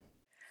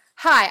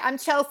Hi, I'm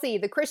Chelsea,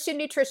 the Christian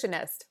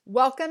nutritionist.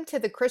 Welcome to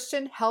the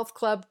Christian Health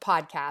Club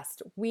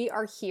podcast. We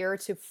are here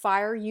to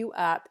fire you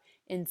up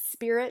in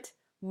spirit,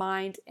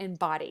 mind, and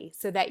body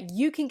so that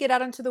you can get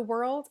out into the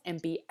world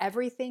and be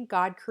everything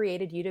God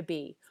created you to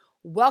be.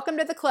 Welcome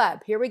to the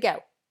club. Here we go.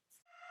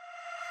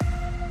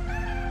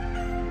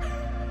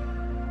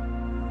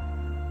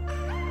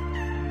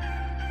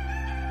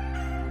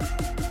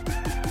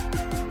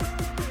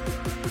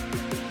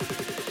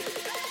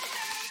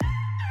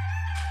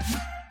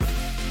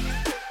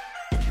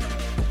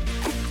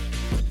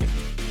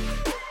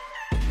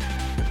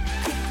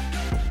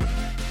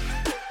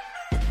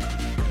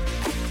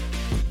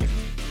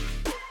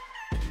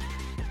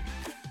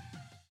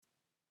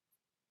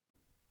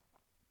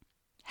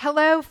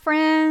 Hello,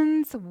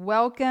 friends.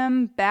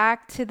 Welcome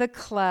back to the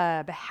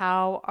club.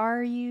 How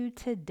are you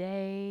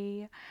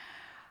today?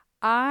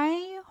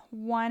 I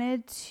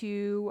wanted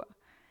to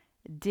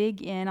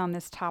dig in on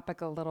this topic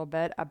a little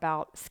bit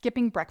about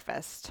skipping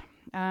breakfast.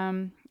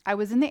 I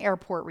was in the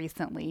airport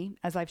recently,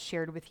 as I've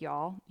shared with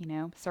y'all.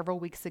 Several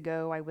weeks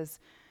ago, I was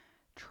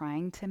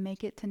trying to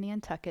make it to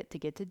Nantucket to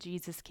get to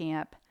Jesus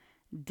Camp.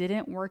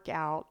 Didn't work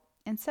out.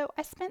 And so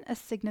I spent a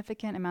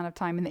significant amount of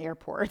time in the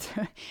airport.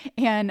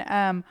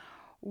 and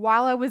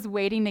while I was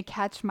waiting to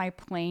catch my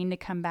plane to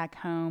come back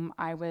home,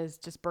 I was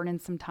just burning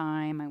some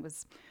time. I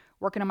was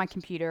working on my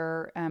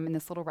computer in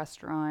this little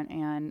restaurant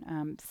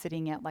and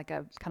sitting at like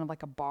a kind of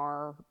like a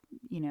bar,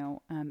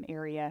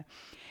 area.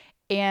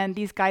 And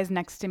these guys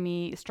next to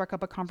me struck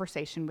up a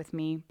conversation with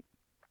me.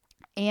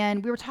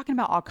 And we were talking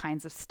about all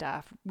kinds of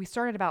stuff. We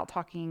started about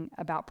talking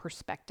about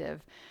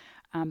perspective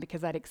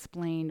because I'd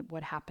explained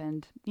what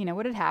happened,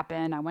 what had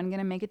happened. I wasn't going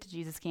to make it to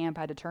Jesus Camp.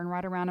 I had to turn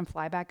right around and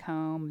fly back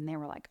home. And they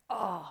were like,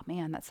 oh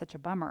man, that's such a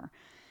bummer.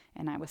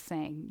 And I was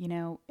saying,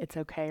 it's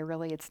okay,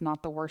 really. It's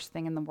not the worst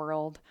thing in the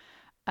world.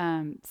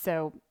 It's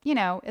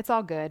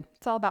all good.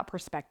 It's all about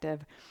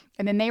perspective.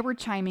 And then they were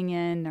chiming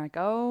in. They're like,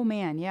 oh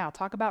man, yeah, I'll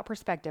talk about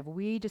perspective.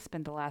 We just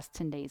spent the last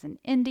 10 days in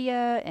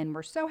India and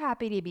we're so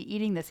happy to be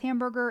eating this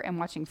hamburger and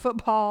watching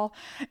football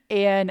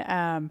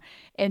and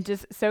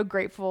just so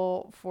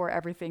grateful for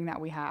everything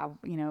that we have.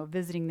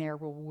 Visiting there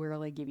will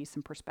really give you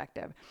some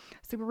perspective.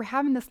 So we were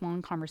having this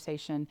long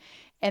conversation.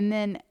 And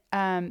then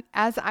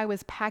as I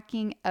was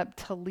packing up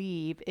to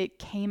leave, it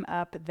came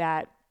up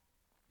that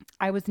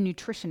I was a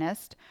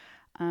nutritionist.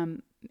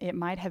 It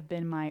might have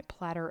been my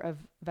platter of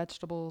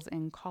vegetables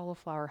and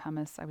cauliflower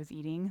hummus I was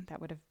eating.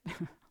 That would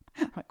have,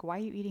 like, why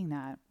are you eating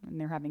that? And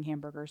they're having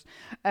hamburgers.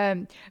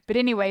 But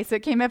anyway, so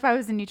it came up I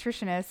was a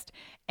nutritionist.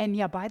 And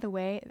yeah, by the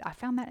way, I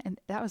found that, and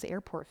that was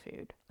airport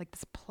food. Like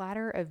this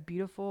platter of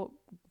beautiful,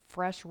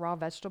 fresh, raw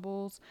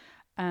vegetables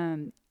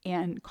and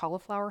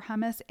cauliflower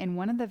hummus. And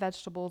one of the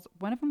vegetables,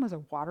 one of them was a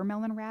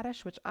watermelon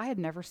radish, which I had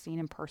never seen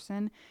in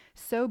person.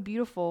 So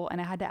beautiful.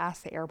 And I had to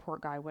ask the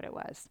airport guy what it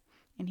was.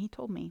 And he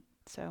told me.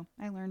 So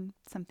I learned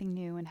something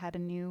new and had a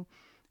new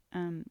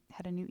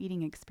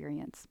eating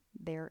experience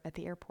there at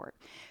the airport.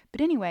 But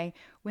anyway,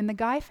 when one of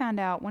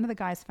the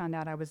guys found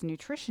out I was a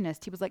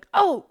nutritionist, he was like,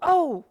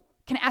 "Oh,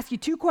 can I ask you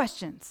two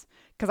questions?"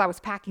 Because I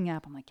was packing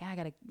up. I'm like, "Yeah,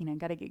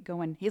 gotta get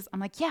going." I'm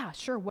like, "Yeah,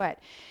 sure. What?"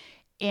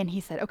 And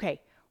he said, "Okay,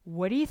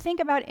 what do you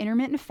think about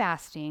intermittent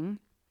fasting?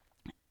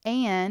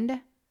 And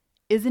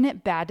isn't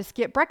it bad to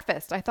skip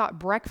breakfast? I thought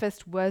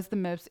breakfast was the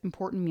most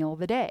important meal of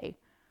the day."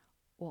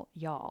 Well,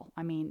 y'all,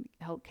 I mean,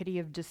 hell, could he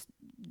have just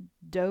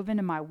dove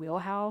into my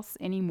wheelhouse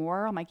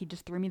anymore? I'm like, he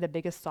just threw me the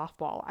biggest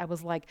softball. I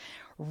was like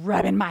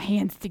rubbing my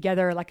hands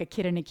together like a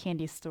kid in a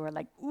candy store,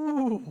 like,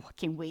 ooh, I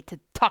can't wait to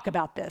talk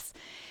about this.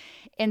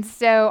 And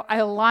so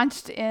I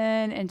launched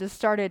in and just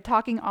started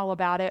talking all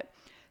about it.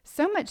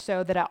 So much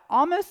so that I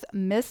almost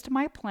missed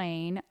my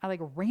plane. I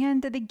ran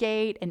to the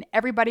gate and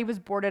everybody was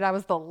boarded. I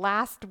was the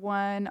last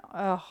one.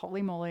 Oh,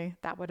 holy moly.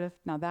 That would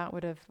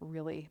have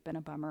really been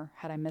a bummer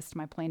had I missed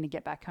my plane to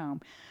get back home.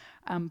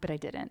 But I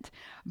didn't.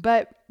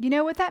 But you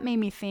know what that made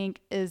me think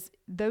is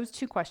those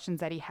two questions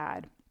that he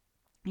had.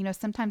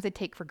 Sometimes I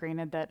take for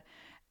granted that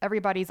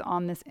everybody's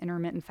on this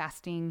intermittent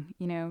fasting,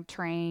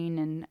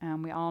 train,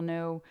 and we all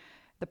know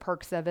the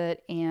perks of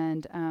it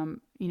and,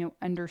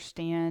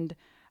 understand,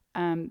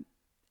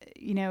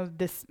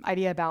 this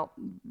idea about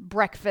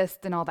breakfast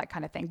and all that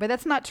kind of thing. But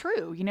that's not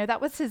true.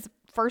 That was his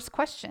first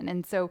question.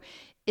 And so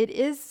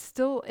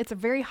it's a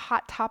very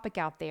hot topic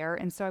out there.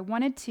 And so I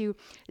wanted to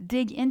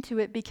dig into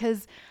it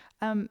because,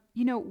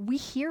 we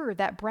hear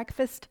that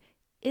breakfast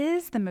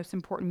is the most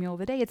important meal of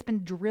the day. It's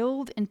been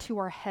drilled into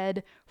our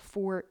head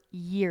for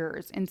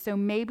years. And so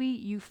maybe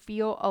you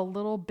feel a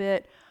little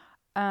bit,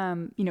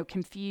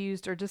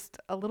 confused or just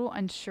a little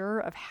unsure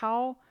of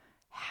how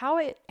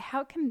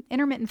can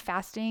intermittent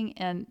fasting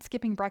and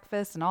skipping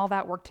breakfast and all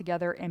that work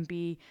together and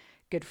be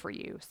good for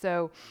you.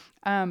 So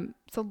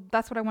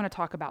that's what I want to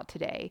talk about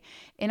today.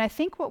 And I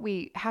think what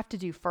we have to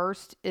do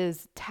first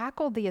is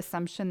tackle the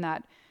assumption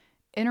that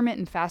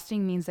intermittent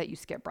fasting means that you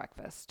skip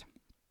breakfast.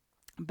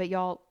 But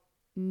y'all,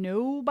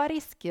 nobody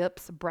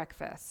skips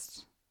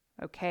breakfast.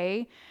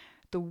 Okay?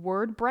 The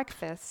word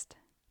breakfast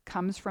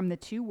comes from the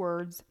two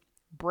words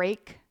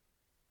break,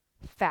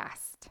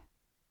 fast.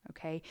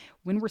 Okay.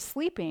 When we're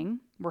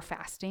sleeping, we're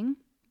fasting,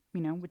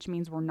 which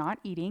means we're not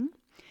eating.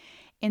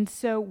 And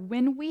so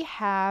when we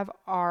have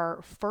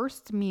our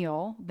first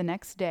meal the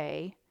next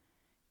day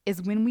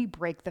is when we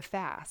break the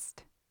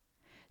fast.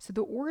 So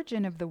the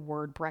origin of the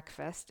word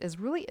breakfast is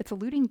really, it's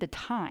alluding to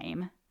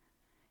time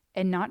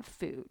and not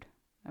food.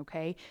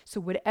 Okay.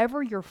 So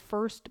whatever your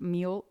first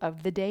meal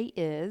of the day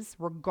is,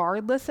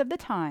 regardless of the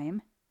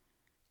time,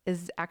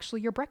 is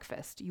actually your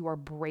breakfast. You are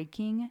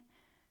breaking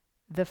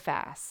the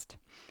fast.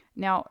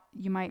 Now,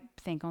 you might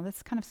think, oh,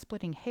 that's kind of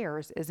splitting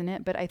hairs, isn't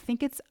it? But I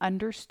think it's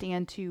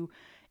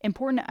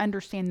important to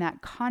understand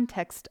that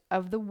context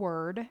of the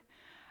word.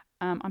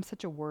 I'm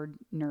such a word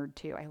nerd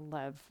too. I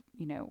love,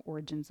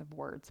 origins of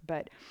words,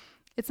 but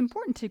it's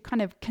important to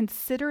kind of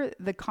consider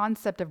the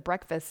concept of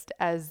breakfast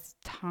as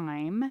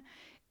time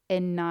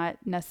and not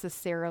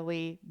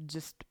necessarily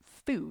just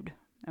food,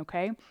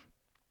 okay?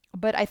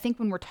 But I think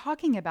when we're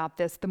talking about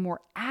this, the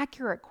more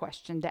accurate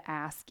question to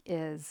ask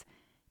is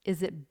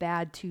it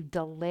bad to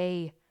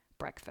delay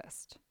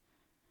breakfast?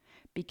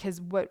 Because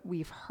what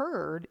we've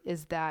heard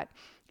is that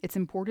it's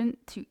important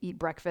to eat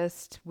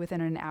breakfast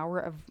within an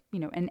hour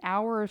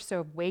or so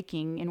of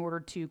waking in order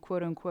to,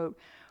 quote unquote,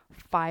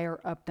 fire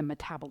up the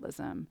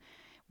metabolism.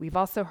 We've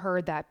also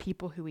heard that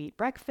people who eat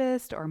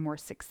breakfast are more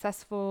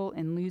successful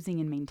in losing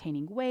and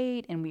maintaining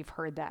weight. And we've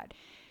heard that,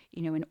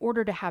 in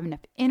order to have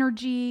enough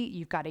energy,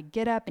 you've got to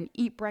get up and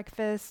eat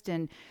breakfast.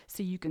 And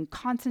so you can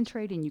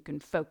concentrate and you can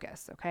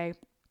focus, okay?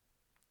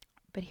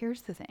 But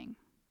here's the thing.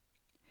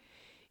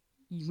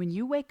 When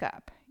you wake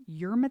up,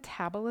 your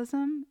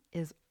metabolism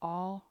is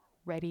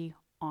already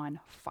on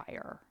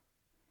fire.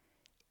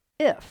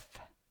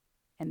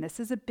 And this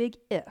is a big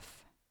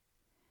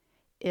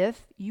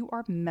if you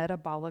are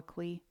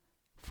metabolically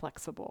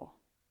flexible.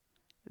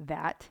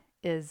 That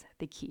is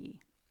the key.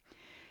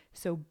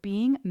 So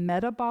being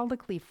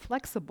metabolically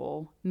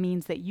flexible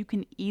means that you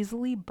can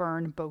easily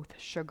burn both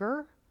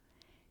sugar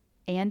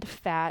and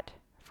fat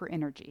for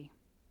energy.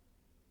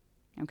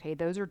 Okay,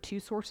 those are two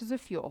sources of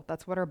fuel.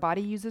 That's what our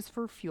body uses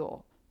for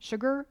fuel,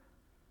 sugar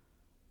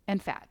and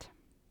fat.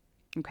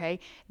 Okay,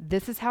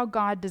 this is how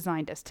God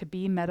designed us to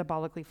be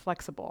metabolically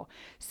flexible.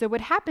 So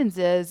what happens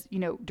is,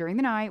 during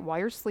the night, while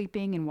you're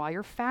sleeping and while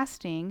you're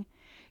fasting,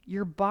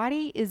 your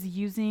body is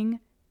using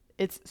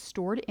its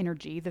stored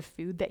energy, the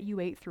food that you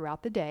ate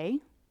throughout the day,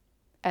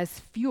 as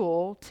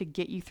fuel to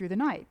get you through the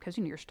night, because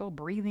you're still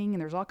breathing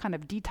and there's all kind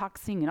of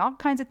detoxing and all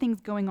kinds of things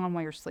going on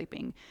while you're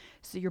sleeping.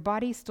 So your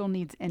body still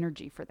needs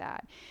energy for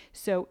that.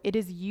 So it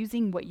is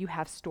using what you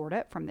have stored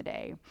up from the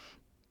day.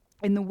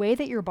 And the way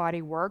that your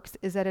body works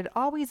is that it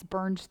always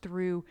burns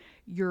through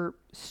your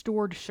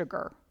stored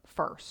sugar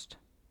first.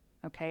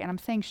 Okay, and I'm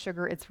saying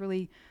sugar, it's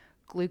really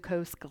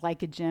glucose,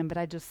 glycogen, but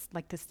I just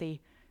like to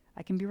say,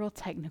 I can be real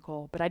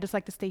technical, but I just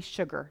like to say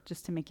sugar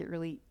just to make it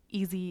really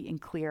easy and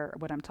clear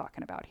what I'm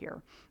talking about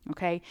here.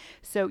 Okay,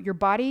 so your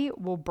body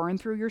will burn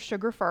through your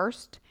sugar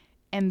first,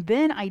 and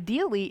then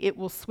ideally it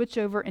will switch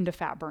over into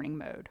fat burning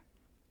mode.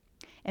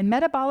 And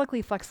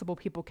metabolically flexible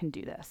people can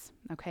do this,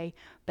 okay?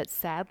 But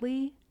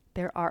sadly,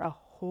 there are a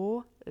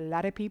whole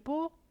lot of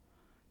people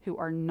who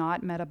are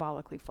not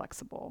metabolically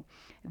flexible.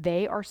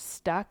 They are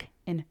stuck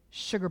in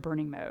sugar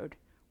burning mode,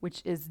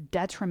 which is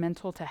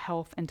detrimental to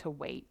health and to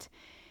weight.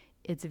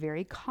 It's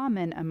very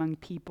common among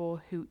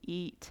people who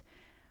eat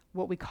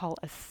what we call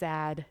a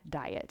SAD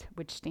diet,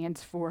 which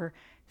stands for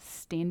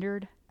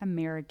Standard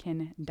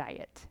American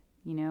Diet.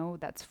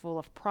 That's full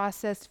of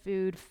processed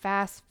food,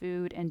 fast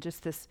food, and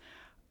just this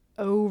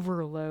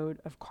overload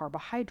of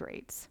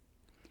carbohydrates.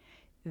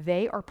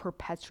 They are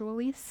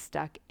perpetually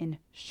stuck in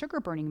sugar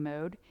burning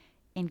mode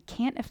and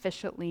can't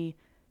efficiently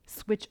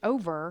switch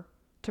over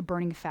to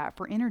burning fat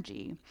for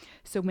energy.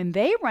 So when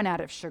they run out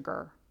of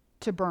sugar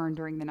to burn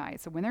during the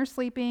night, so when they're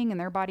sleeping and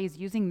their body's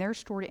using their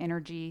stored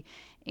energy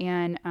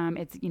and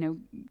it's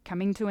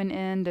coming to an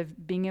end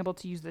of being able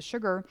to use the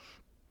sugar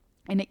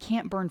and it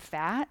can't burn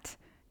fat,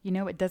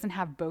 it doesn't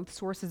have both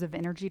sources of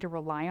energy to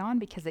rely on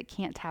because it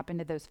can't tap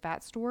into those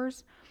fat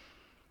stores.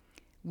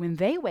 When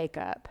they wake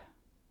up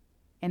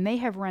and they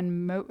have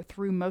run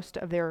through most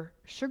of their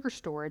sugar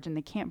storage and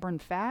they can't burn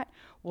fat,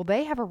 well,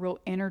 they have a real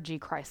energy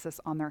crisis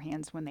on their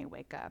hands when they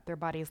wake up. Their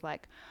body's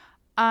like,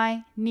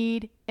 I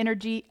need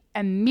energy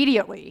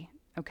immediately,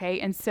 okay?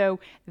 And so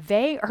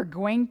they are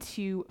going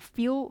to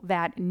feel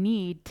that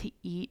need to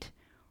eat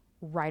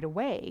right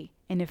away.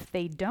 And if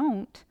they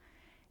don't,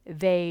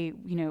 they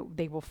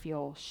will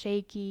feel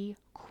shaky,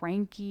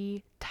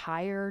 cranky,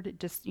 tired,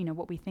 just,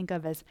 what we think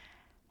of as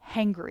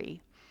hangry.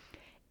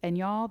 And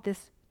y'all,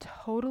 this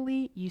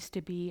totally used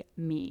to be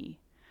me.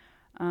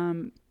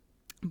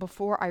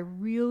 Before I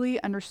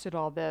really understood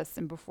all this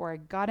and before I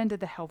got into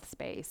the health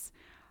space,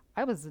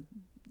 I was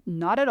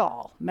not at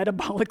all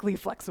metabolically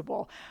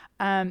flexible.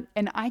 And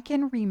I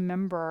can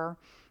remember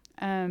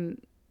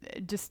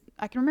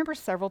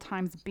several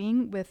times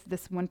being with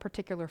this one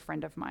particular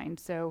friend of mine.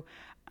 So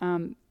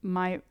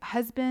my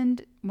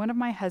husband, one of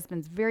my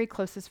husband's very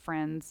closest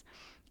friends,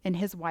 and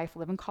his wife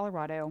live in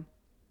Colorado.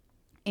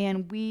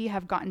 And we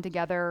have gotten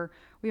together.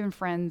 We've been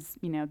friends,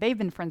 they've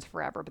been friends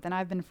forever, but then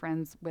I've been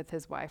friends with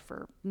his wife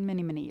for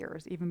many, many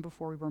years, even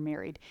before we were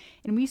married.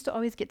 And we used to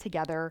always get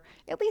together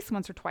at least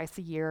once or twice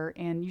a year,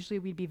 and usually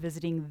we'd be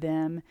visiting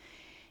them.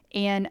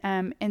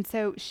 And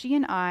so she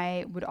and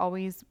I would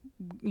always,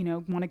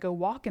 want to go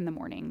walk in the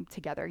morning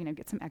together,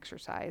 get some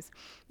exercise.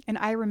 And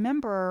I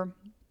remember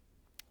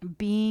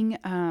being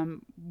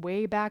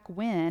way back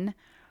when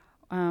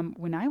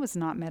I was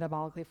not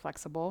metabolically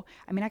flexible.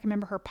 I mean, I can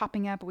remember her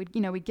popping up. We'd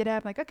get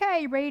up like,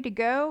 okay, you ready to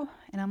go?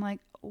 And I'm like,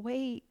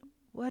 wait,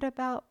 what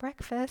about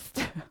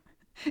breakfast?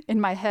 In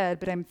my head,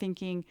 but I'm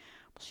thinking,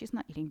 well, she's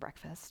not eating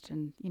breakfast.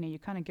 And, you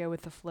kind of go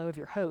with the flow of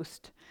your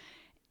host.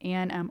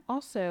 And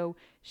also,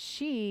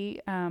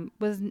 she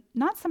was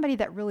not somebody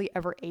that really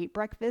ever ate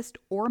breakfast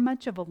or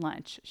much of a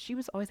lunch. She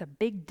was always a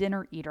big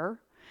dinner eater,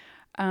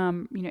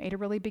 ate a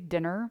really big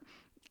dinner.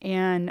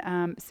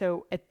 And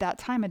so at that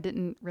time, I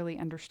didn't really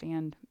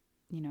understand,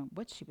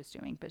 what she was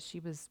doing. But she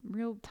was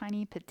real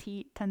tiny,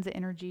 petite, tons of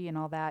energy and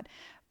all that.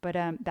 But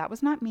that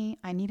was not me.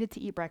 I needed to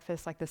eat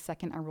breakfast like the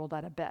second I rolled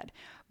out of bed.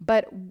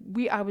 But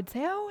I would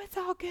say, oh, it's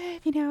all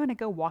good, and I'd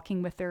go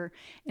walking with her,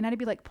 and I'd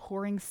be like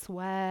pouring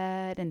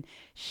sweat and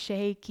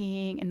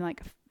shaking and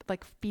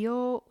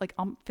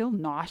feel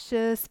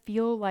nauseous,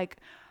 feel like,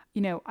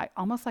 I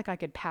almost like I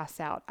could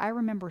pass out. I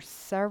remember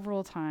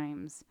several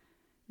times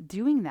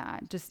doing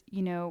that, just,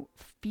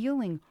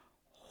 feeling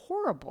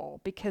horrible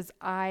because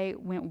I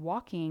went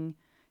walking,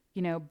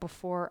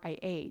 before I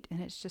ate.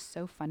 And it's just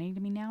so funny to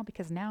me now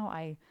because now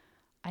I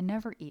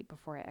never eat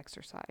before I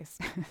exercise.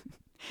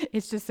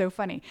 It's just so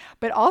funny.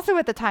 But also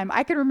at the time,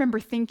 I could remember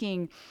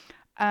thinking,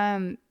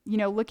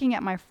 looking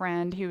at my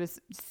friend who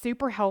was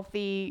super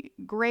healthy,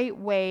 great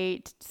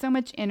weight, so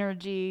much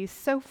energy,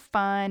 so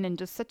fun, and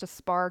just such a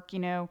spark,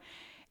 and I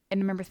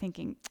remember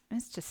thinking,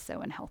 it's just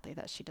so unhealthy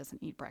that she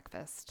doesn't eat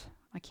breakfast.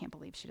 I can't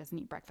believe she doesn't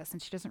eat breakfast,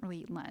 and she doesn't really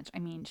eat lunch. I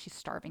mean, she's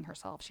starving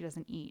herself. She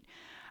doesn't eat.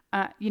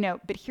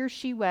 But here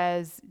she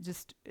was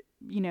just,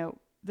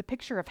 the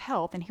picture of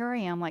health. And here I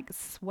am like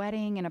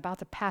sweating and about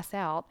to pass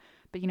out.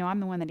 But, I'm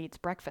the one that eats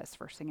breakfast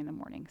first thing in the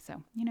morning.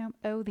 So,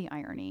 oh, the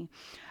irony.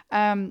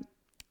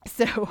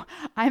 So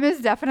I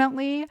most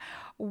definitely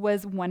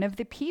was one of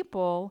the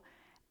people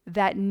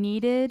that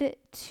needed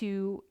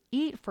to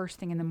eat first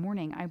thing in the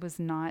morning. I was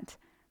not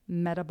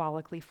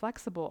metabolically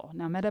flexible.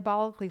 Now,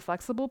 metabolically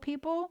flexible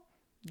people,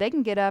 they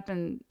can get up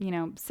and,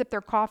 sip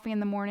their coffee in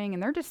the morning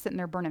and they're just sitting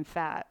there burning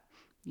fat,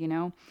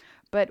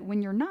 But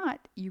when you're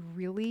not, you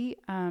really,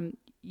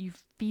 you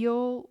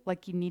feel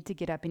like you need to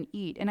get up and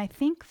eat. And I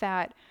think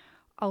that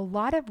a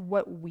lot of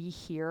what we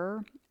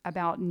hear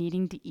about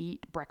needing to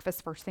eat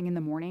breakfast first thing in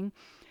the morning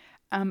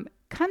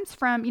comes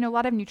from, a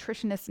lot of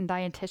nutritionists and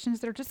dietitians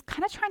that are just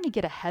kind of trying to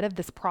get ahead of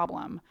this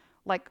problem,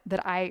 like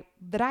that I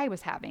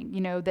was having,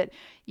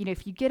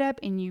 if you get up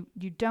and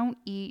you don't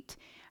eat,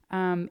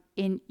 and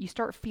you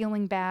start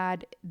feeling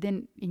bad,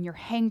 then and you're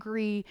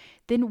hangry,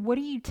 then what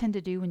do you tend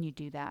to do when you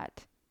do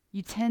that?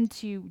 You tend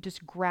to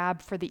just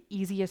grab for the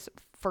easiest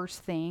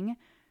first thing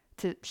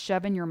to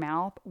shove in your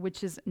mouth,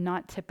 which is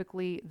not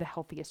typically the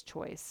healthiest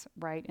choice,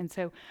 right? And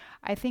so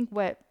I think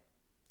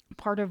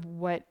part of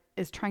what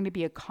is trying to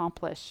be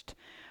accomplished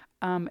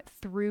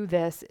through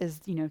this is,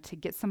 to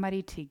get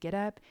somebody to get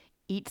up,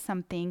 eat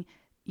something,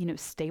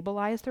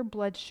 stabilize their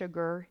blood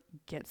sugar,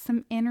 get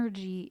some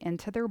energy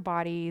into their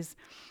bodies.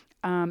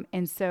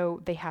 And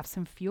so they have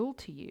some fuel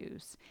to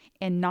use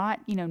and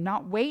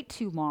not wait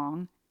too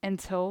long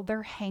until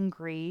they're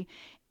hangry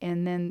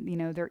and then,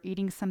 they're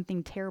eating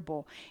something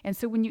terrible. And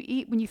so when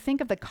you think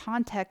of the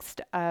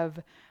context of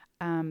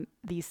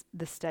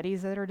the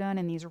studies that are done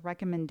and these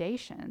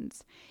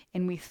recommendations,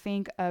 and we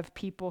think of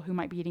people who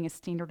might be eating a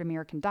standard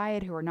American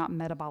diet who are not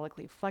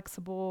metabolically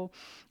flexible,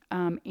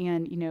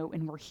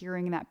 and we're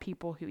hearing that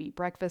people who eat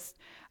breakfast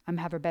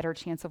have a better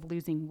chance of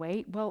losing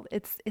weight. Well,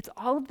 it's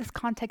all of this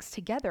context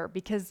together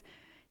because,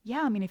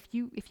 yeah, I mean, if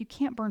you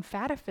can't burn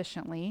fat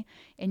efficiently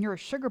and you're a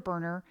sugar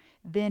burner,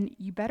 then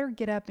you better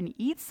get up and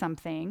eat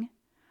something.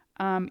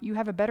 You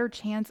have a better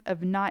chance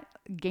of not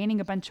gaining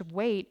a bunch of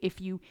weight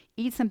if you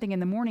eat something in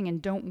the morning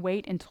and don't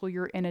wait until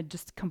you're in a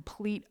just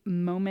complete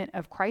moment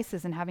of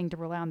crisis and having to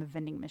rely on the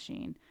vending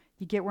machine.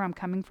 You get where I'm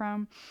coming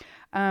from?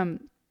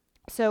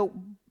 So,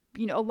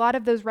 a lot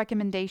of those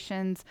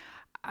recommendations,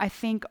 I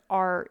think,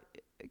 are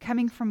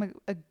coming from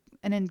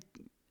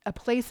a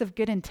place of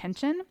good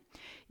intention,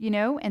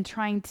 and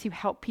trying to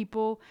help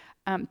people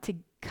to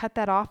cut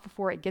that off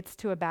before it gets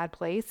to a bad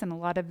place. And a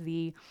lot of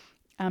the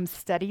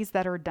studies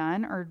that are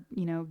done are,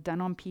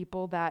 done on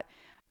people that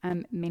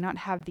may not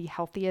have the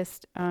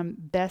healthiest,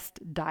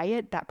 best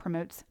diet that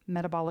promotes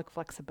metabolic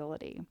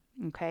flexibility.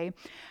 Okay.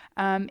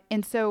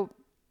 And so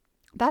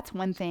that's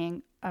one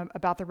thing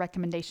about the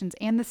recommendations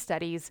and the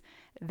studies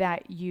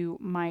that you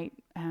might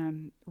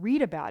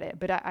read about it.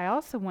 But I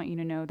also want you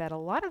to know that a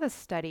lot of the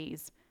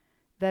studies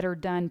that are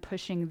done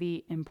pushing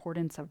the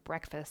importance of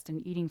breakfast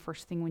and eating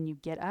first thing when you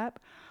get up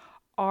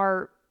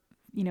are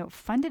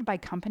funded by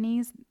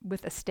companies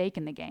with a stake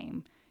in the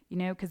game.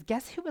 because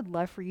guess who would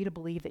love for you to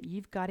believe that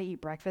you've got to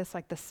eat breakfast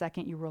like the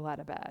second you roll out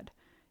of bed?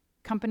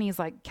 Companies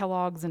like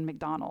Kellogg's and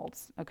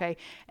McDonald's, okay?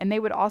 And they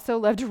would also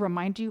love to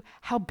remind you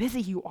how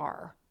busy you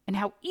are and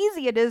how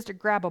easy it is to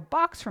grab a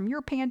box from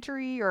your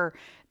pantry or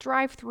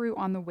drive through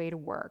on the way to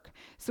work.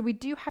 So we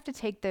do have to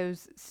take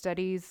those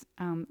studies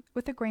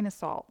with a grain of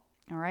salt,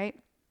 all right?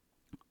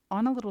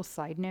 On a little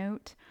side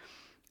note,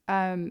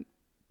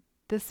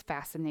 this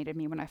fascinated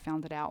me when I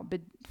found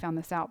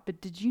this out. But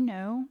did you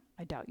know,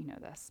 I doubt you know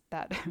this,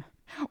 that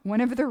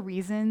one of the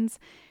reasons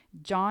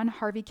John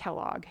Harvey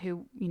Kellogg,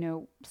 who,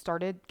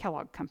 started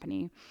Kellogg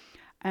Company,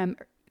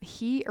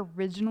 he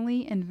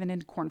originally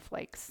invented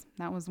cornflakes.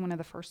 That was one of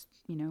the first,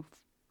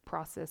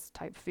 processed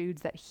type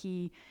foods that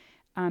he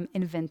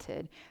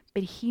invented.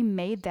 But he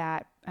made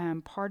that,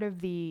 part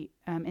of the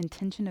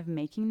intention of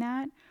making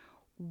that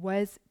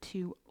was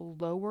to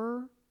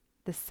lower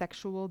the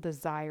sexual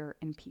desire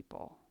in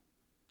people.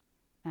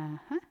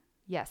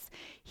 Yes.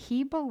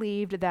 He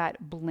believed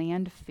that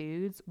bland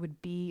foods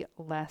would be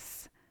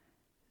less,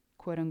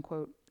 quote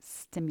unquote,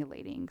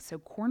 stimulating. So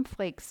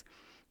cornflakes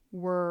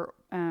were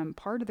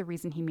part of the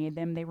reason he made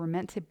them. They were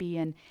meant to be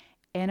an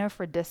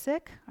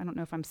anaphrodisiac. I don't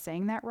know if I'm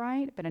saying that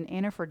right, but an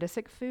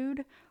anaphrodisiac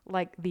food,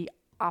 like the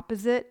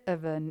opposite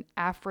of an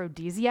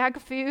aphrodisiac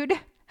food.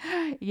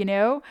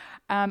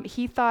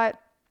 He thought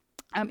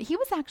he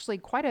was actually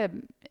quite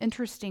an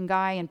interesting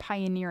guy and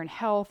pioneer in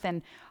health,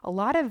 and a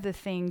lot of the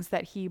things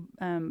that he,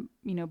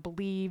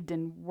 believed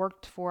and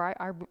worked for,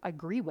 I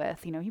agree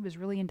with. He was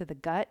really into the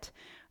gut,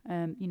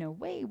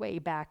 way, way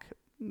back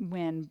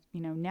when,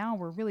 now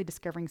we're really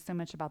discovering so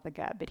much about the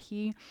gut, but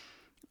he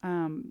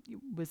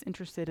was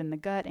interested in the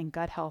gut and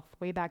gut health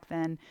way back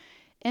then.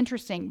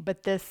 Interesting,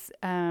 but this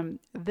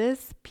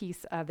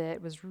piece of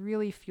it was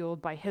really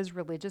fueled by his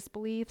religious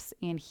beliefs,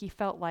 and he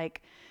felt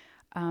like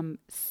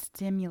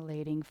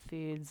stimulating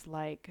foods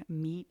like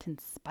meat and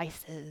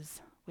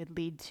spices would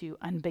lead to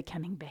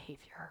unbecoming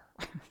behavior.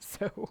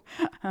 So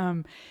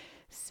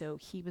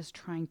he was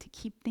trying to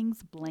keep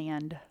things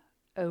bland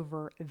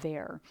over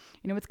there.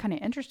 What's kind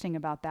of interesting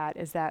about that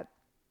is that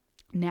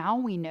now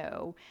we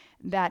know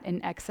that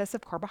an excess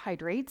of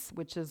carbohydrates,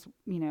 which is,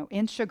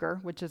 and sugar,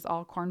 which is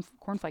all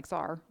cornflakes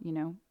are,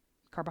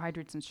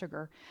 carbohydrates and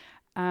sugar,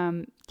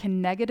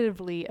 can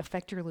negatively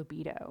affect your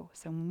libido.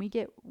 So when we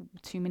get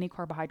too many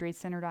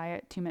carbohydrates in our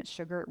diet, too much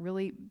sugar, it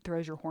really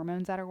throws your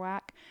hormones out of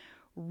whack,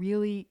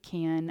 really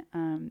can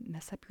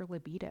mess up your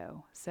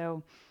libido.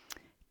 So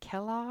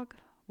Kellogg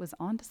was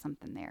onto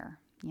something there,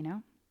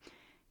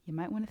 You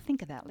might want to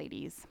think of that,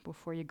 ladies,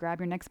 before you grab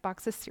your next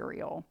box of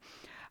cereal.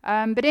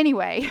 But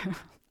anyway,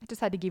 I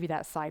just had to give you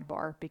that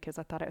sidebar because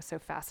I thought it was so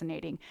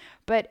fascinating.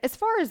 But as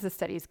far as the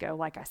studies go,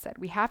 like I said,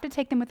 we have to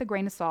take them with a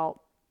grain of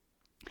salt.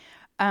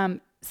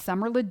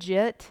 Some are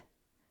legit,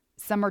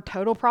 some are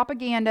total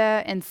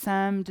propaganda, and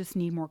some just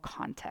need more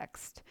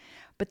context.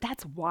 But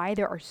that's why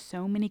there are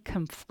so many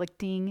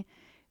conflicting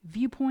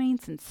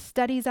viewpoints and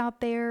studies out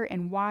there,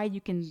 and why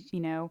you can,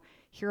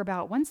 hear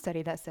about one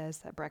study that says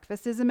that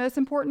breakfast is the most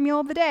important meal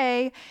of the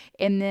day,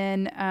 and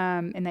then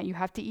and that you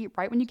have to eat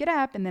right when you get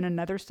up, and then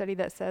another study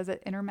that says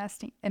that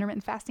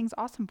intermittent fasting is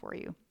awesome for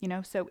you.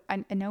 So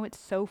I know it's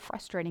so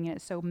frustrating and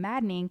it's so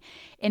maddening,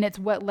 and it's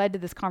what led to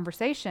this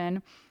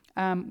conversation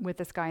with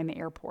this guy in the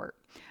airport.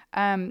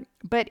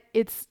 But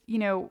it's,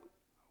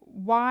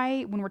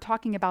 why, when we're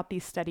talking about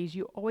these studies,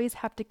 you always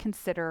have to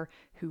consider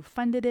who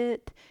funded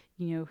it,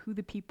 who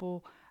the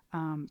people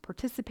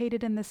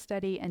participated in this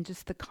study, and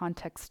just the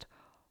context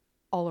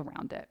all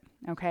around it.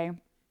 Okay.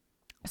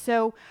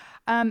 So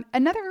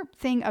another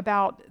thing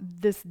about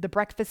the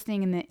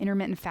breakfasting and the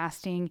intermittent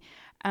fasting,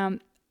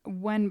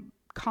 one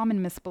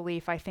common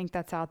misbelief I think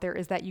that's out there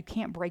is that you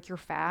can't break your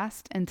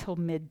fast until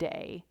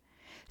midday.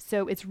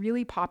 So it's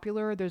really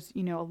popular. There's,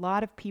 a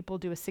lot of people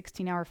do a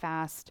 16-hour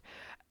fast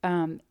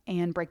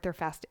and break their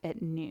fast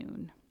at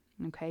noon.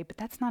 Okay. But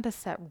that's not a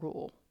set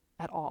rule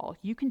at all.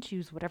 You can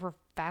choose whatever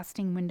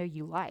fasting window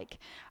you like.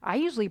 I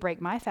usually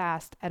break my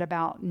fast at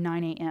about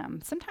 9 a.m.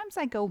 Sometimes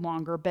I go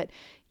longer, but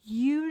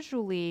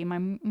usually my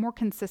more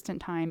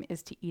consistent time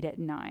is to eat at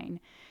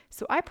 9.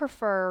 So I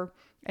prefer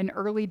an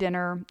early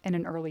dinner and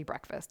an early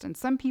breakfast. And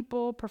some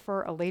people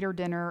prefer a later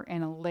dinner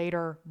and a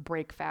later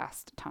break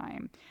fast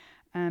time.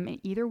 And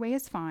either way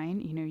is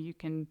fine. You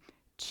can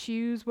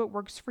choose what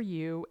works for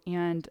you.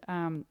 And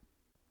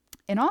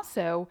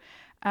also,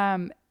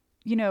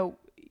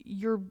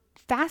 your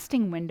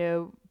fasting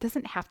window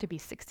doesn't have to be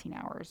 16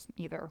 hours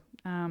either,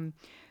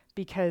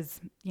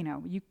 because,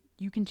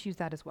 you can choose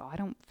that as well. I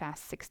don't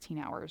fast 16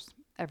 hours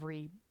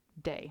every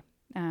day.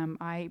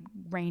 I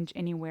range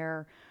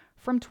anywhere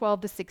from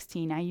 12 to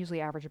 16. I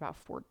usually average about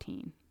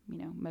 14,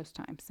 most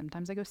times.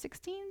 Sometimes I go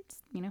 16,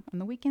 on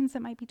the weekends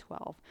it might be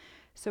 12.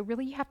 So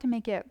really you have to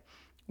make it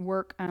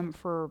work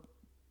for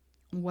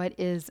what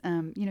is,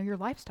 your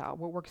lifestyle,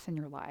 what works in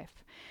your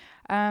life.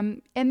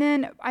 And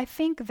then I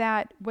think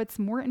that what's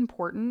more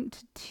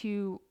important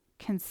to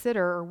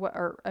consider,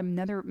 or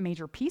another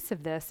major piece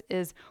of this,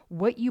 is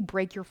what you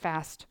break your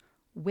fast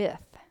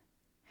with.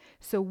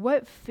 So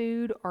what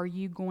food are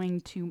you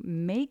going to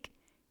make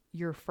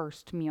your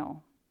first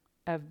meal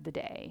of the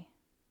day?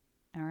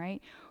 All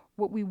right.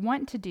 What we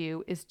want to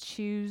do is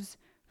choose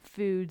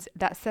foods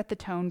that set the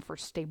tone for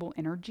stable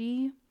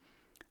energy,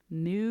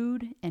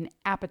 mood, and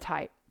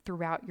appetite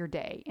throughout your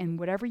day. And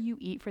whatever you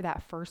eat for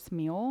that first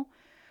meal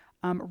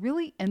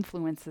really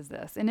influences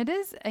this. And it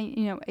is,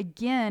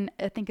 again,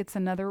 I think it's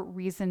another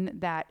reason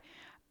that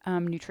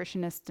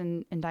nutritionists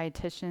and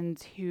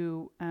dietitians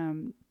who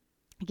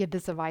give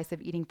this advice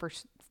of eating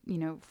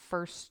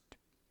first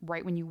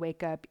right when you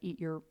wake up, eat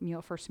your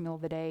first meal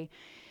of the day,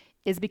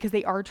 is because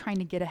they are trying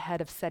to get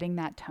ahead of setting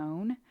that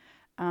tone,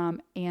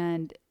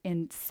 and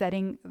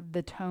setting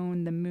the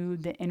tone, the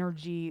mood, the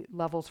energy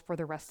levels for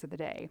the rest of the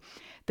day.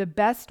 The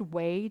best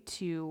way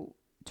to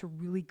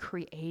really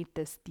create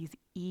these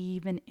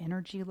even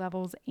energy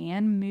levels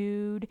and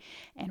mood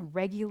and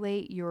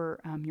regulate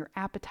your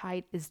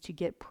appetite is to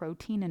get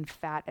protein and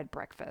fat at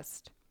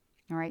breakfast.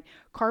 All right,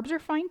 carbs are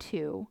fine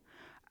too,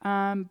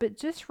 but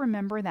just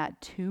remember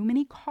that too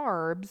many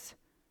carbs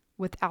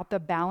without the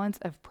balance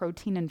of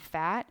protein and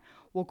fat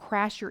will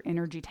crash your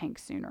energy tank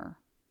sooner.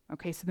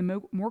 Okay, so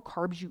the more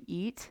carbs you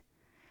eat,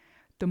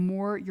 the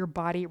more your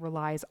body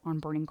relies on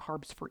burning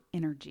carbs for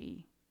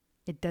energy.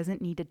 It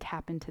doesn't need to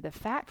tap into the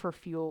fat for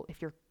fuel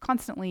if you're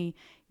constantly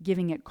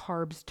giving it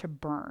carbs to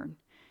burn.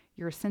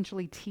 You're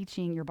essentially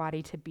teaching your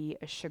body to be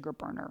a sugar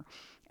burner.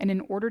 And in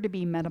order to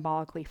be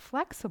metabolically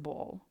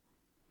flexible,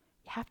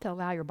 you have to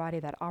allow your body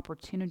that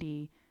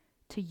opportunity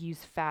to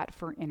use fat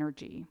for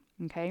energy.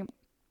 Okay?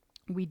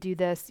 We do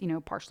this,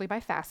 partially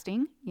by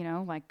fasting,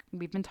 like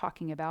we've been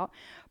talking about,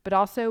 but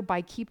also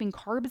by keeping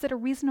carbs at a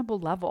reasonable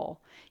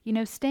level,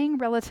 staying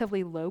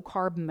relatively low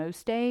carb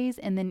most days,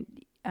 and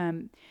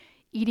then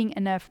eating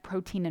enough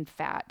protein and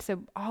fat.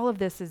 So all of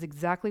this is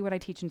exactly what I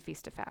teach in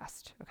Feast to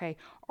Fast. Okay.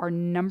 Our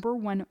number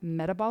one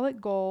metabolic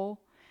goal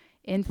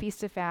in Feast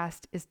to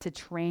Fast is to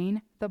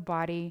train the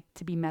body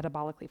to be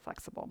metabolically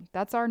flexible.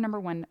 That's our number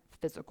one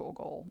physical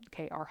goal.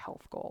 Okay. Our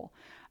health goal.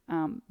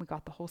 We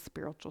got the whole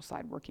spiritual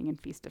side working in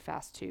Feast to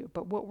Fast too.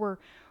 But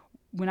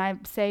when I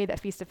say that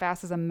Feast to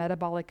Fast is a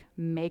metabolic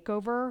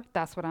makeover,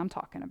 that's what I'm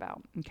talking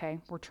about. Okay.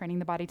 We're training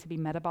the body to be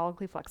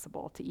metabolically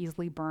flexible, to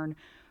easily burn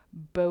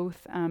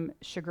both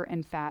sugar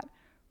and fat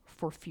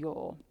for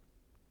fuel.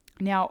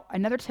 Now,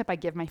 another tip I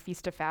give my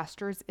Feast to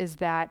Fasters is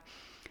that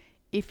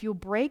if you'll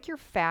break your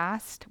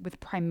fast with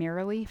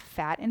primarily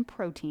fat and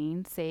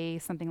protein, say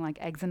something like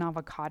eggs and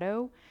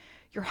avocado,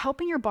 you're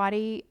helping your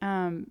body,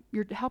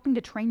 you're helping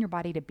to train your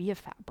body to be a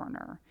fat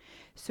burner.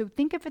 So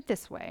think of it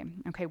this way.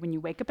 Okay, when you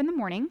wake up in the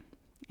morning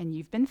and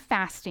you've been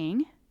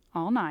fasting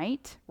all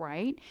night,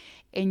 right?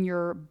 And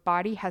your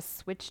body has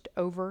switched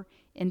over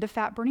into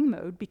fat burning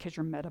mode because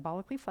you're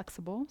metabolically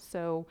flexible.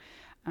 So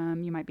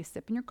you might be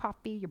sipping your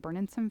coffee, you're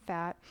burning some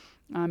fat.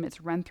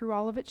 It's run through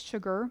all of its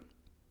sugar,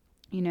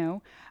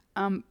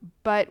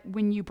 but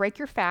when you break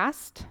your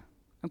fast,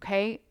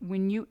 okay,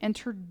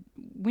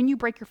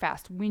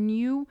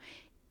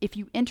 if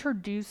you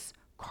introduce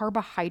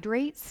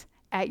carbohydrates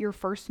at your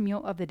first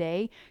meal of the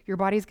day, your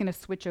body's going to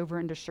switch over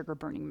into sugar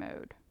burning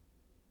mode.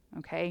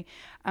 Okay.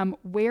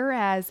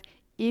 Whereas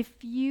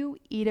if you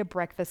eat a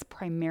breakfast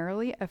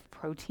primarily of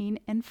protein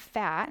and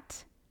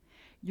fat,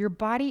 your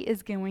body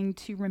is going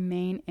to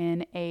remain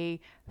in a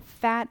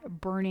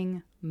fat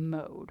burning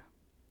mode.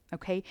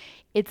 Okay.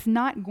 It's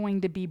not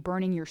going to be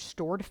burning your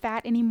stored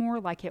fat anymore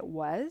like it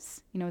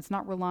was. It's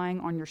not relying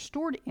on your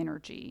stored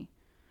energy.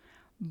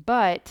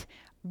 But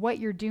what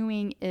you're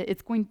doing,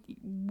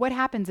 what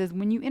happens is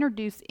when you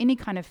introduce any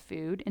kind of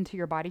food into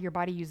your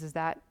body uses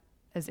that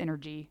as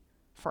energy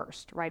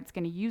first, right? It's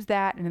going to use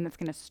that, and then it's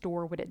going to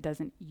store what it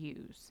doesn't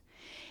use.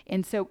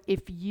 And so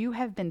if you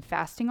have been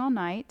fasting all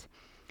night,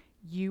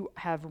 you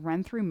have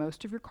run through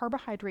most of your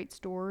carbohydrate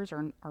stores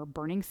or are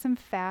burning some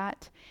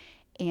fat.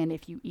 And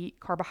if you eat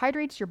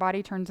carbohydrates, your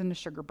body switches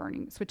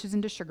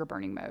into sugar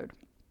burning mode.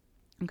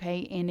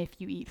 Okay. And if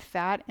you eat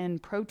fat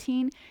and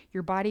protein,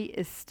 your body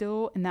is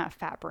still in that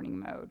fat burning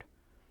mode.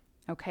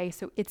 Okay.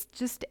 So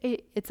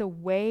it's a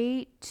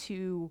way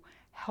to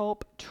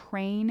help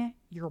train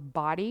your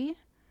body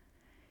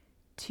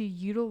to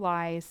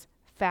utilize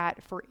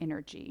fat for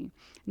energy.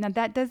 Now,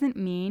 that doesn't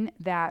mean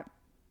that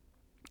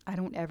I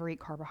don't ever eat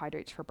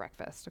carbohydrates for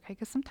breakfast, okay?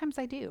 Because sometimes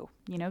I do.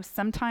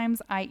 Sometimes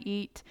I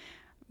eat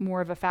more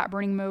of a fat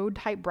burning mode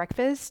type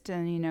breakfast,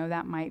 and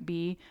that might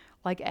be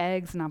like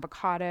eggs and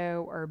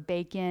avocado or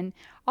bacon.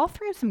 I'll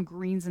throw some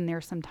greens in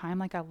there sometime,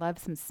 like I love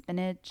some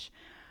spinach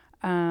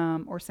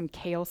or some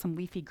kale, some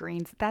leafy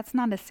greens. That's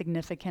not a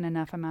significant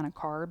enough amount of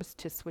carbs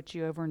to switch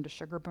you over into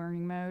sugar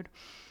burning mode.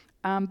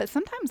 But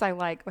sometimes I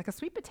like a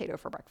sweet potato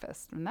for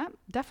breakfast, and that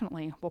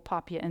definitely will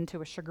pop you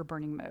into a sugar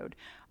burning mode.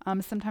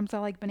 Sometimes I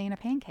like banana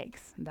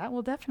pancakes. That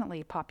will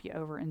definitely pop you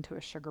over into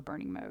a sugar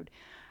burning mode.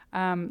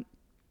 And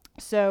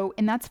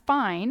that's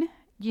fine,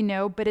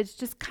 but it's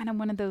just kind of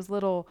one of those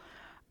little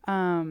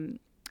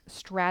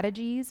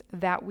strategies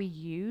that we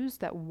use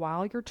that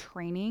while you're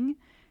training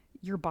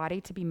your body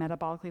to be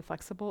metabolically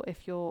flexible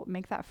if you'll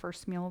make that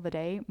first meal of the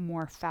day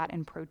more fat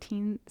and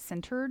protein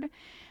centered.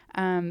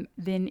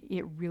 Then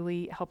it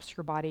really helps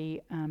your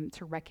body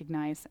to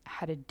recognize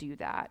how to do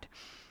that.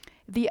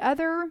 The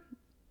other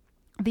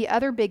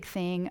big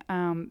thing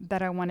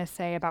that I want to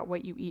say about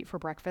what you eat for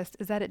breakfast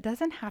is that it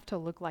doesn't have to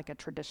look like a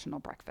traditional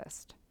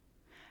breakfast.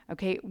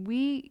 Okay,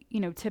 we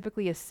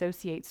typically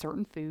associate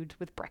certain foods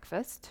with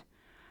breakfast,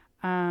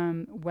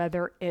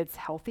 whether it's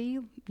healthy,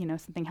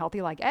 something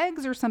healthy like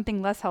eggs, or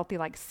something less healthy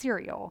like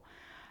cereal.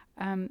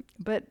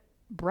 But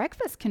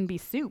breakfast can be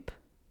soup.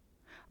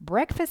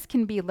 Breakfast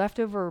can be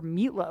leftover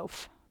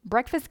meatloaf.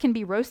 Breakfast can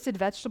be roasted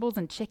vegetables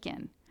and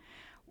chicken.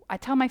 I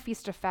tell my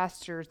Feast of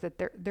Fasters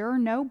that there are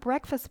no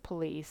breakfast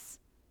police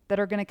that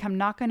are going to come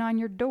knocking on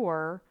your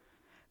door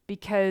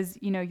because,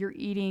 you're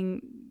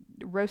eating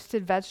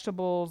roasted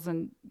vegetables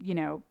and,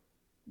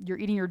 you're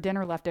eating your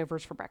dinner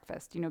leftovers for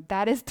breakfast.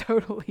 That is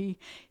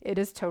it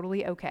is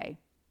totally okay.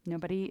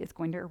 Nobody is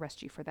going to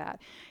arrest you for that.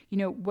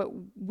 What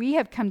we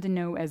have come to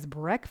know as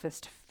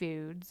breakfast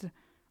foods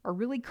are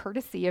really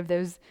courtesy of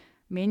those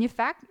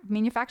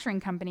manufacturing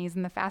companies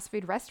and the fast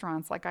food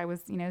restaurants, like I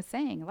was,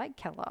 saying, like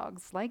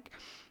Kellogg's, like,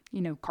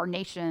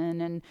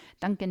 Carnation and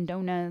Dunkin'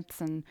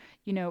 Donuts. And,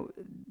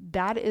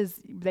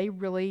 they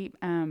really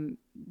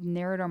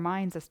narrowed our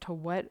minds as to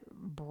what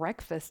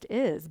breakfast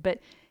is. But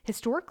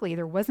historically,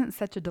 there wasn't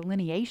such a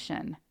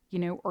delineation,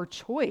 or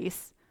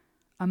choice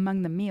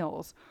among the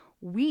meals.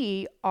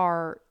 We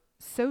are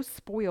so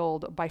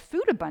spoiled by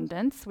food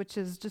abundance, which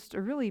is just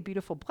a really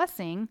beautiful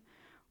blessing.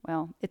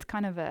 Well, it's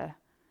kind of a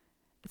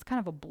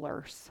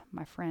blurse.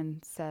 My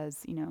friend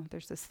says,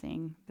 there's this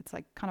thing that's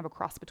like kind of a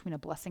cross between a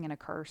blessing and a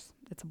curse.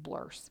 It's a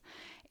blurse.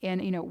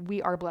 And,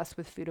 we are blessed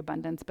with food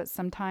abundance, but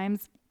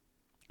sometimes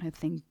I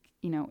think,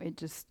 it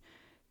just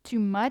too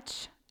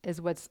much is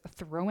what's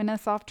throwing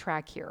us off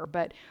track here.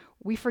 But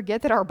we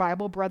forget that our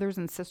Bible brothers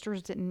and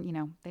sisters they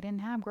didn't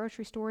have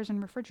grocery stores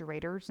and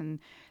refrigerators, and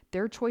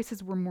their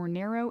choices were more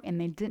narrow, and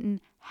they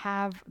didn't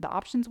have the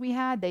options we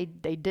had. They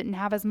didn't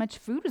have as much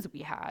food as we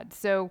had.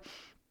 So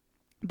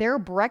their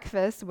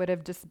breakfast would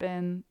have just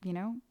been,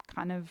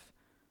 kind of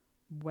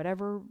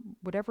whatever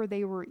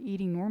they were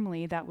eating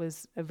normally that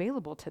was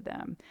available to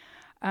them.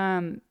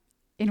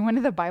 In one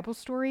of the Bible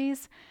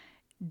stories,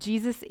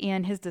 Jesus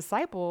and his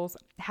disciples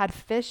had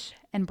fish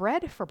and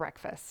bread for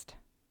breakfast.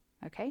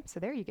 Okay, so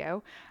there you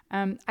go.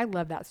 I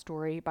love that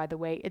story, by the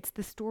way. It's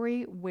the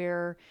story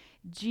where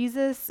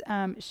Jesus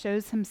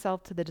shows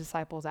himself to the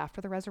disciples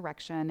after the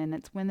resurrection, and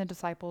it's when the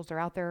disciples are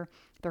out there,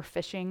 they're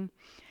fishing,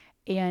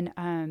 and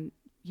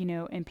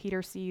and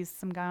Peter sees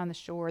some guy on the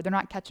shore. They're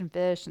not catching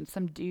fish, and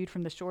some dude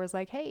from the shore is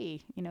like,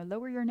 hey,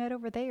 lower your net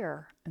over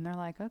there. And they're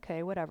like,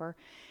 okay, whatever.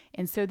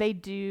 And so they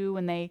do,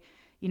 and they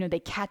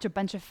catch a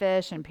bunch of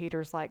fish, and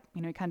Peter's like,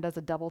 he kind of does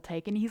a double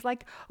take, and he's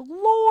like,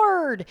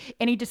 Lord!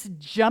 And he just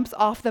jumps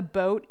off the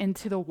boat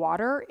into the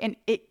water. And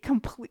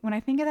when I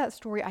think of that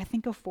story, I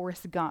think of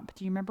Forrest Gump.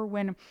 Do you remember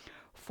when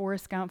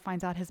Forrest Gump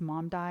finds out his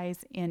mom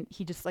dies, and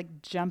he just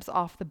like jumps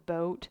off the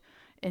boat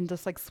and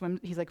just like swims?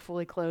 He's like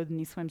fully clothed, and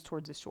he swims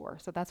towards the shore.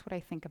 So that's what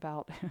I think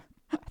about.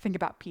 I think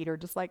about Peter,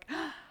 just like,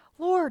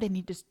 Lord, and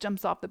he just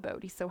jumps off the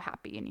boat. He's so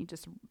happy, and he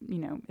just,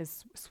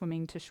 is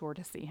swimming to shore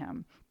to see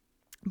him.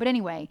 But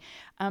anyway,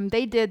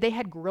 they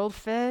had grilled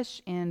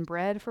fish and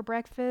bread for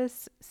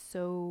breakfast.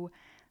 So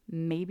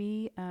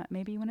maybe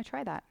you want to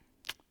try that.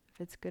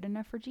 If it's good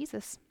enough for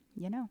Jesus,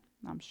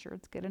 I'm sure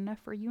it's good enough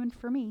for you and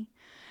for me.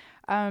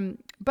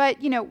 But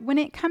when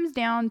it comes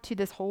down to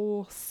this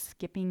whole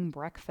skipping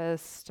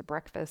breakfast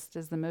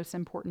is the most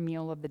important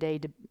meal of the day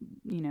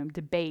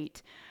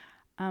debate.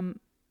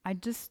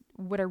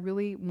 What I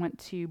really want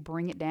to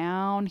bring it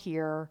down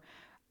here,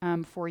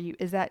 for you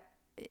is that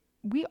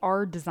we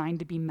are designed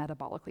to be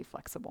metabolically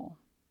flexible.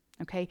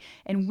 Okay.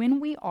 And when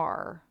we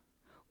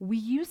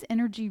use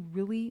energy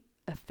really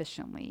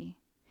efficiently.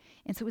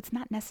 And so it's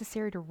not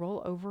necessary to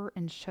roll over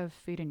and shove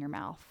food in your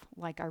mouth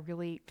like I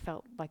really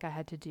felt like I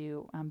had to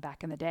do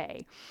back in the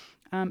day.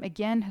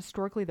 Again,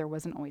 historically, there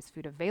wasn't always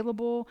food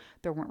available.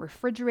 There weren't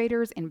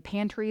refrigerators and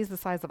pantries the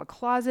size of a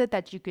closet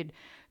that you could,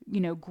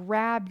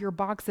 grab your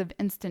box of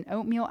instant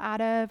oatmeal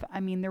out of.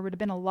 I mean, there would have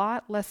been a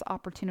lot less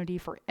opportunity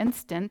for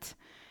instant,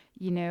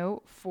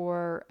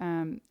 for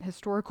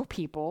historical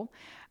people.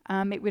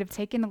 It would have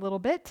taken a little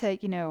bit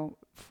to,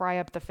 fry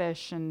up the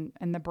fish and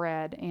the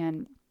bread.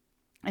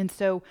 And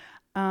so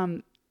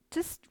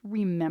just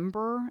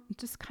remember,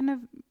 just kind of,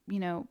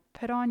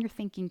 put on your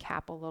thinking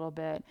cap a little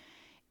bit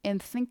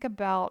and think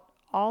about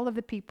all of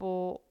the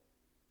people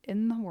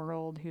in the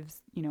world who've,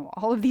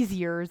 all of these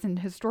years and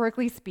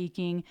historically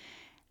speaking,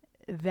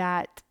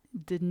 that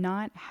did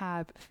not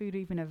have food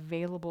even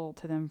available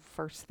to them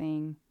first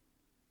thing,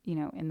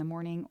 in the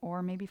morning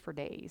or maybe for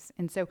days.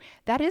 And so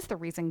that is the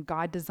reason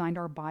God designed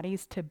our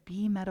bodies to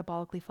be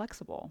metabolically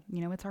flexible.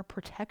 It's our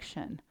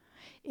protection.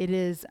 It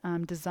is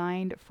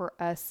designed for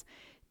us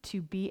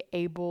to be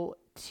able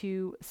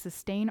to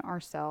sustain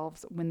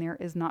ourselves when there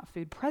is not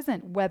food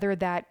present, whether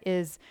that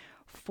is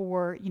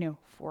for,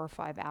 4 or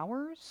 5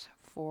 hours,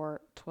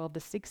 for 12 to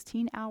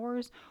 16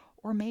 hours,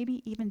 or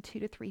maybe even 2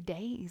 to 3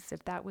 days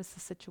if that was the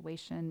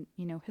situation,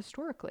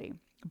 historically,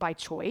 by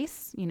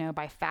choice,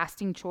 by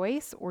fasting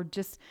choice, or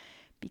just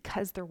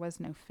because there was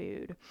no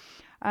food.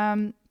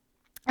 And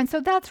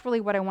so that's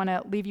really what I want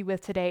to leave you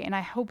with today. And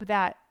I hope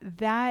that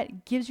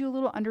that gives you a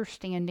little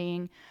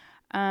understanding.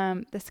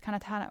 This kind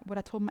of what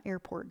I told my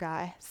airport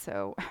guy.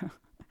 So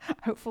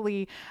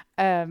hopefully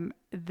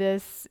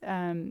this,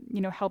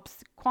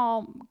 helps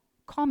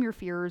calm your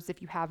fears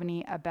if you have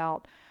any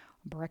about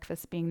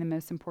breakfast being the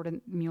most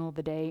important meal of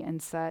the day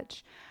and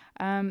such.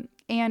 And,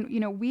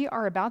 we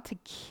are about to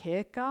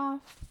kick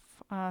off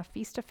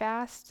Feast to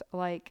Fast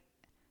like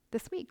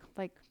this week,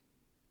 like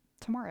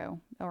tomorrow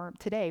or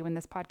today when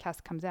this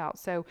podcast comes out.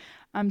 So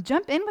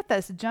jump in with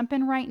us, jump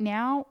in right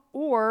now,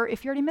 or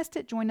if you already missed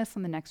it, join us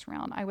on the next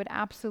round. I would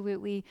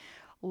absolutely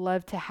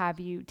love to have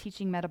you.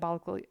 Teaching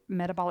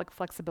metabolic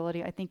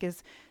flexibility, I think,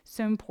 is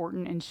so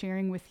important, and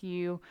sharing with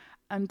you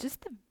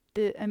just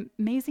the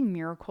amazing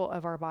miracle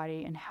of our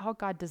body and how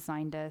God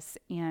designed us,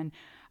 and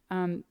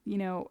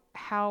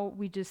how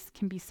we just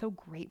can be so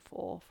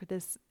grateful for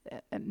this,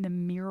 the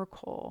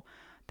miracle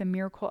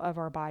of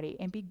our body,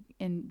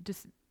 and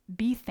just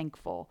be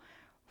thankful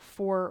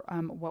for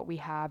what we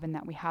have, and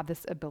that we have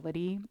this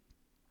ability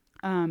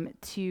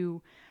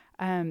to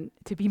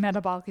be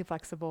metabolically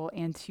flexible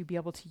and to be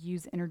able to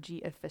use energy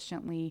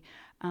efficiently,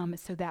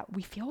 so that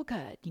we feel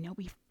good.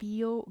 We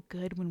feel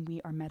good when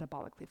we are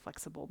metabolically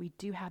flexible. We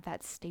do have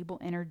that stable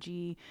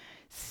energy,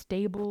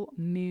 stable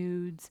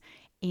moods,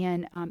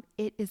 and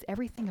it is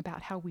everything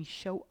about how we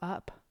show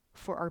up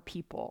for our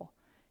people.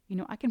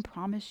 I can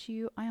promise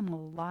you I am a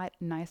lot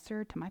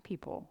nicer to my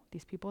people,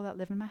 these people that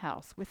live in my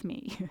house with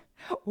me,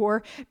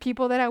 or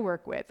people that I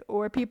work with,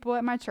 or people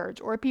at my church,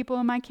 or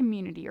people in my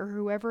community, or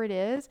whoever it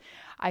is.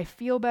 I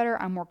feel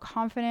better. I'm more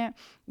confident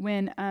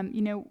when,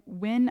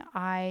 when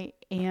I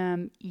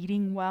am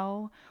eating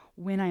well,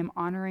 when I'm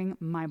honoring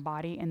my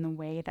body in the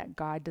way that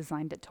God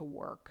designed it to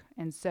work.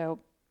 And so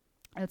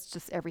it's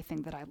just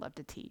everything that I love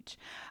to teach.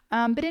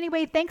 But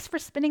anyway, thanks for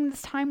spending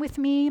this time with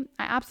me.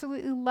 I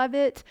absolutely love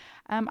it.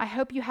 I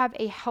hope you have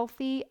a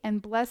healthy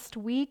and blessed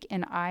week,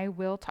 and I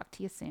will talk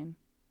to you soon.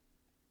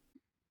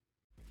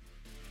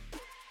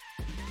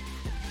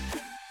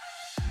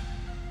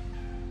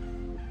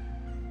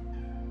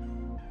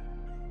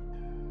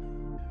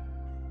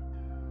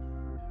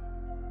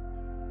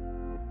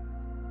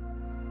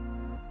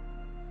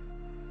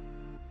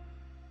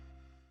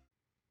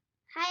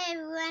 Hi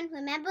everyone,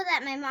 remember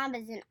that my mom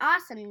is an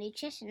awesome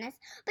nutritionist,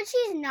 but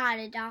she's not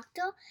a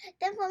doctor.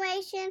 The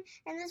information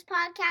in this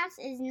podcast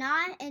is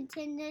not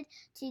intended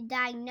to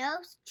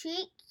diagnose,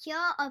 treat, cure,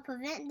 or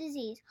prevent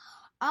disease.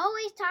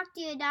 Always talk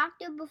to your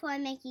doctor before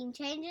making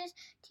changes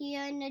to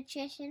your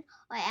nutrition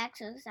or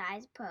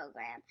exercise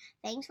program.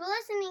 Thanks for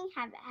listening.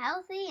 Have a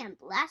healthy and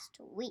blessed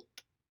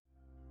week.